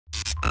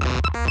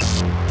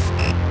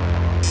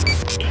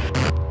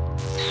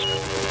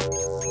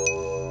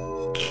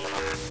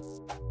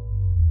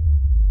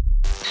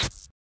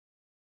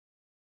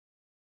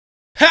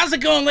How's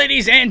it going,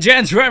 ladies and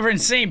gents? Reverend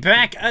Saint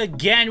back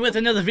again with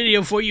another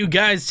video for you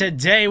guys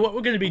today. What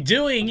we're going to be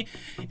doing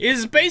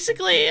is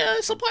basically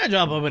a supply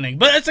drop opening,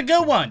 but it's a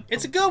good one.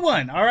 It's a good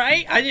one,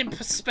 alright? I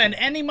didn't spend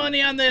any money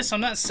on this.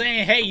 I'm not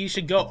saying, hey, you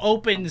should go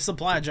open the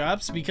supply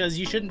drops, because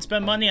you shouldn't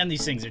spend money on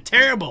these things. They're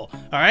terrible,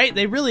 alright?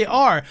 They really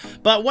are.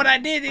 But what I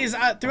did is,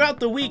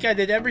 throughout the week, I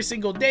did every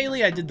single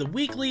daily, I did the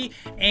weekly,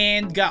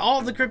 and got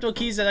all the crypto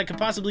keys that I could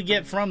possibly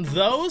get from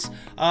those.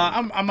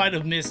 I might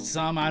have missed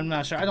some. I'm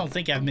not sure. I don't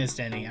think I've missed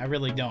any. I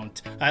really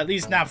don't. At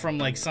least not from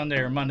like Sunday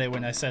or Monday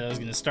when I said I was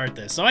going to start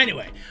this. So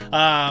anyway,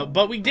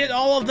 but we did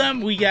all of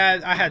them.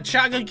 I had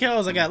shotgun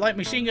kills, I got light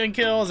machine gun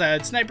kills, I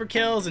had sniper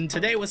kills, and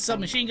today was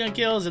submachine gun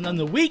kills. And then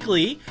the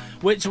weekly,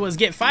 which was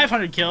get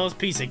 500 kills,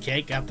 piece of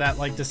cake, got that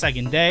like the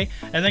second day,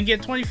 and then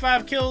get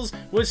 25 kills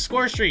with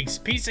score streaks,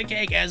 piece of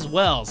cake as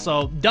well.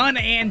 So done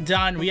and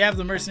done. We have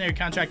the mercenary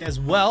contract as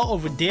well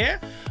over there.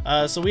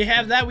 So we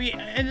have that. We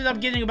ended up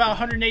getting about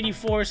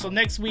 184. So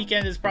next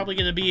weekend is probably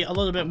going to be a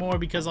little bit more,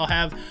 because I'll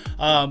have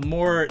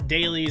more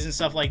dailies and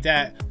stuff like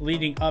that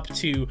leading up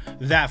to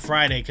that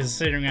Friday,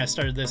 considering I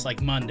started this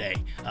like Monday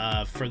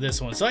for this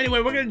one. So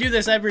anyway, we're gonna do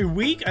this every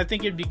week. I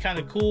think it'd be kind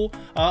of cool.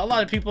 A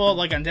lot of people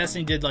like on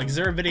Destiny did like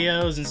Zer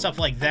videos and stuff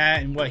like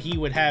that, and what he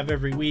would have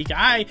every week.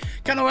 I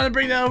kind of want to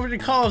bring that over to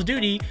Call of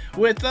Duty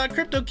with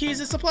crypto keys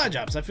and supply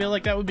drops. I feel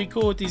like that would be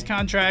cool with these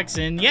contracts.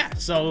 And yeah,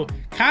 so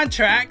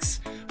contracts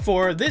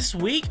for this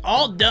week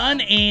all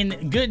done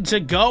and good to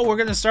go. We're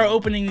gonna start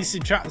opening these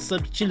we're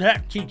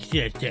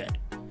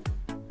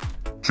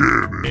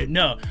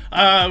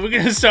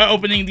gonna start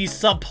opening these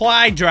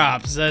supply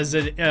drops, as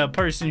a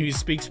person who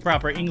speaks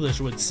proper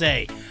English would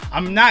say.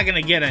 I'm not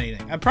gonna get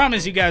anything. I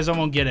promise you guys I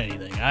won't get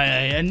anything.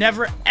 I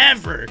never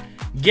ever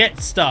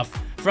get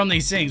stuff from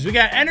these things. We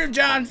got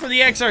Energon for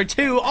the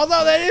XR2,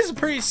 although that is a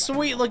pretty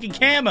sweet looking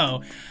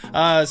camo.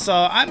 So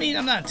I mean,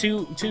 I'm not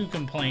too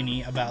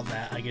complaining about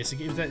that. I guess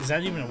is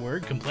that even a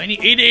word?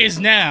 Complaining? It is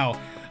now.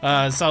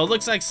 So it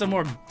looks like some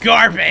more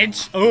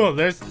garbage. Oh,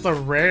 there's the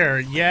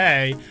rare.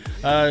 Yay.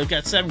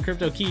 Got 7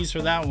 crypto keys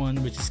for that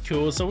one, which is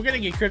cool. So we're gonna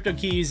get crypto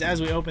keys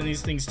as we open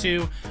these things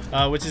too,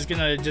 which is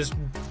gonna just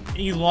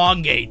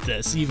elongate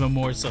this even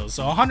more so.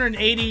 So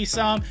 180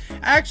 some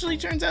actually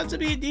turns out to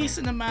be a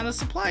decent amount of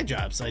supply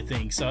drops, I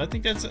think. So I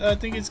think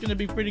it's gonna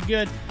be pretty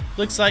good.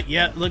 Looks like,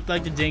 yeah, looked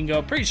like the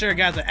dingo. Pretty sure I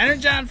got the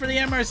Energon for the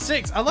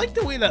MR6. I like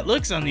the way that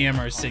looks on the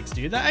MR6,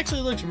 dude. That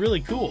actually looks really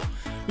cool.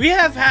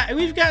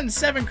 We've gotten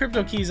 7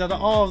 crypto keys out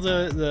of all of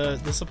the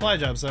supply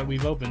drops that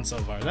we've opened so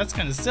far. That's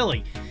kind of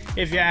silly,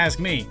 if you ask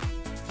me.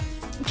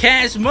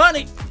 Cash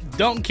money,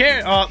 don't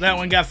care. Oh, that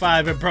one got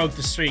 5. It broke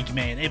the streak,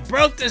 man. It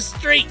broke the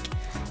streak.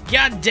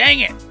 God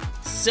dang it.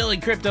 Silly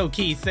crypto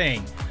key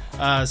thing.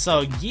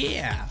 So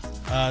yeah.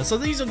 So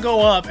these will go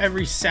up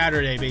every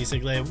Saturday,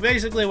 basically.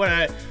 Basically, what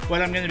I'm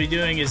going to be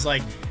doing is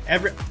like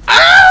every.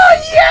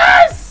 Oh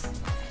yes,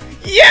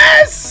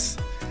 yes,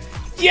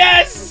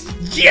 yes,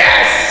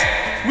 yes.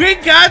 We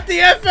got the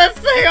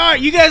FFAR.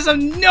 You guys have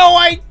no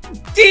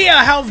idea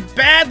how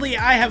badly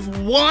I have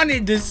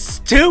wanted this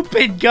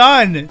stupid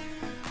gun.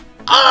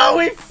 Oh,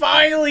 we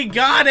finally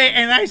got it,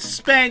 and I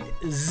spent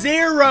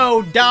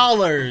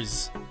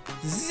 $0.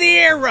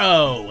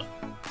 Zero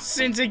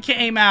since it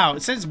came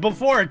out, since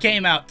before it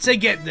came out, to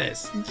get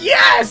this.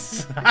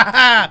 Yes!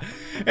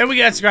 And we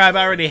got Scribe.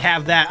 I already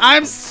have that.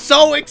 I'm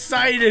so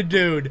excited,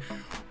 dude.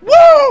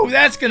 Woo!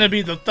 That's gonna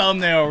be the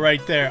thumbnail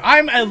right there.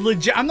 I'm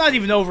not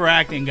even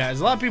overacting,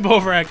 guys. A lot of people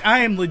overact. I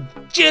am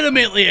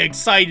legitimately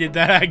excited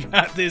that I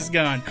got this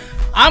gun.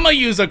 I'm gonna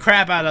use the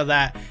crap out of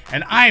that,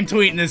 and I'm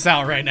tweeting this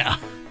out right now.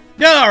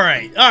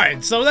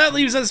 Alright, so that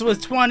leaves us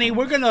with 20.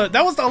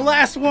 That was the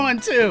last one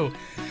too.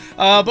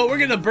 But we're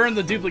gonna burn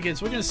the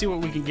duplicates. We're gonna see what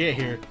we can get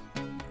here.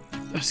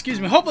 Excuse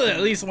me, hopefully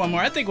at least one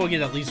more. I think we'll get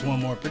at least one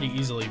more pretty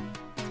easily.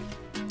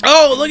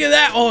 Oh, look at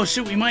that. Oh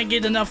shoot, we might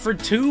get enough for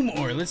 2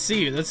 more. Let's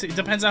see. It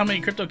depends on how many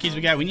crypto keys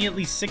we got. We need at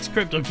least 6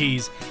 crypto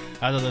keys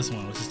out of this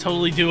one, which is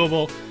totally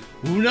doable.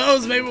 Who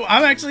knows? Maybe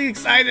I'm actually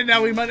excited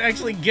now. We might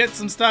actually get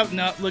some stuff.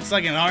 No, looks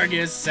like an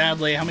Argus,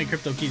 sadly. How many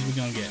crypto keys we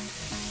gonna get?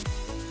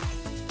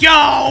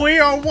 Yo, we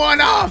are 1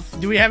 off.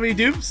 Do we have any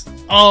dupes?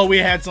 Oh, we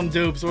had some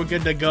dupes. We're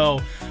good to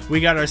go. We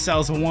got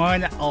ourselves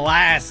one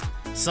last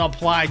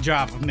supply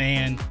drop,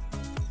 man.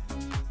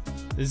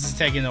 This is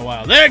taking a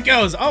while. There it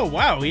goes. Oh,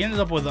 wow. We ended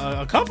up with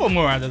a couple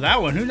more out of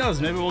that one. Who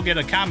knows? Maybe we'll get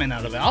a comment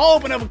out of it. I'll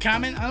open up a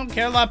comment. I don't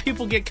care. A lot of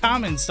people get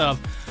comment stuff.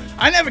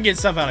 I never get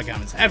stuff out of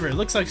comments, ever. It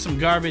looks like some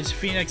garbage.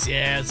 Phoenix,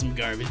 yeah, some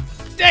garbage.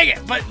 Dang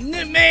it. But,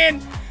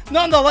 man,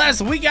 nonetheless,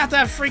 we got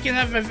that freaking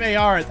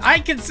FFAR. I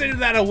consider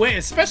that a win,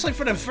 especially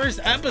for the first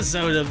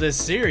episode of this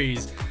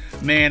series.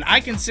 Man,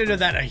 I consider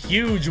that a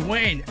huge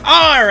win.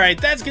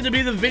 Alright, that's going to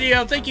be the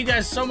video. Thank you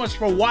guys so much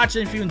for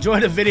watching. If you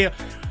enjoyed the video,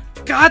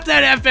 got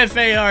that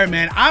FFAR,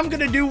 man. I'm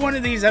going to do one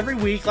of these every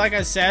week. Like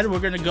I said, we're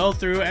going to go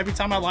through every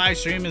time I live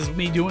stream is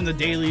me doing the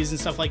dailies and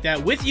stuff like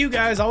that. With you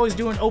guys, always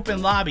doing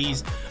open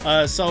lobbies.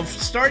 So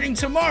starting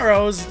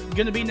tomorrow's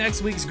going to be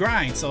next week's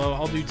grind. So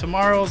I'll do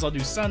tomorrow's, I'll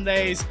do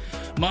Sundays,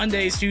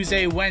 Mondays,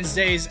 Tuesdays,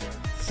 Wednesdays,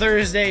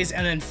 Thursdays,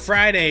 and then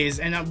Fridays.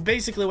 And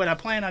basically what I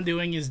plan on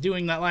doing is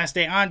doing that last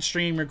day on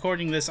stream,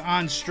 recording this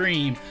on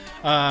stream,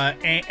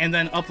 and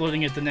then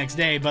uploading it the next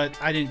day. But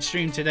I didn't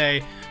stream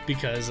today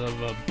because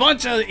of a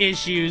bunch of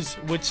issues,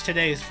 which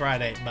today is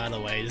Friday, by the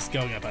way. It's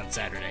going up on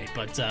Saturday.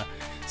 But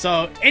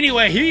so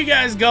anyway, here you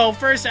guys go.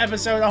 First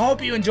episode. I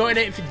hope you enjoyed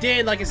it. If you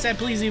did, like I said,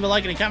 please leave a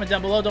like and a comment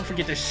down below. Don't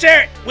forget to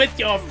share it with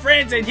your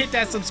friends and hit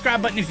that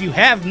subscribe button if you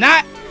have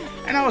not.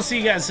 And I will see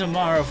you guys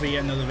tomorrow for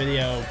yet another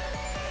video.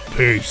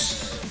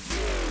 Peace.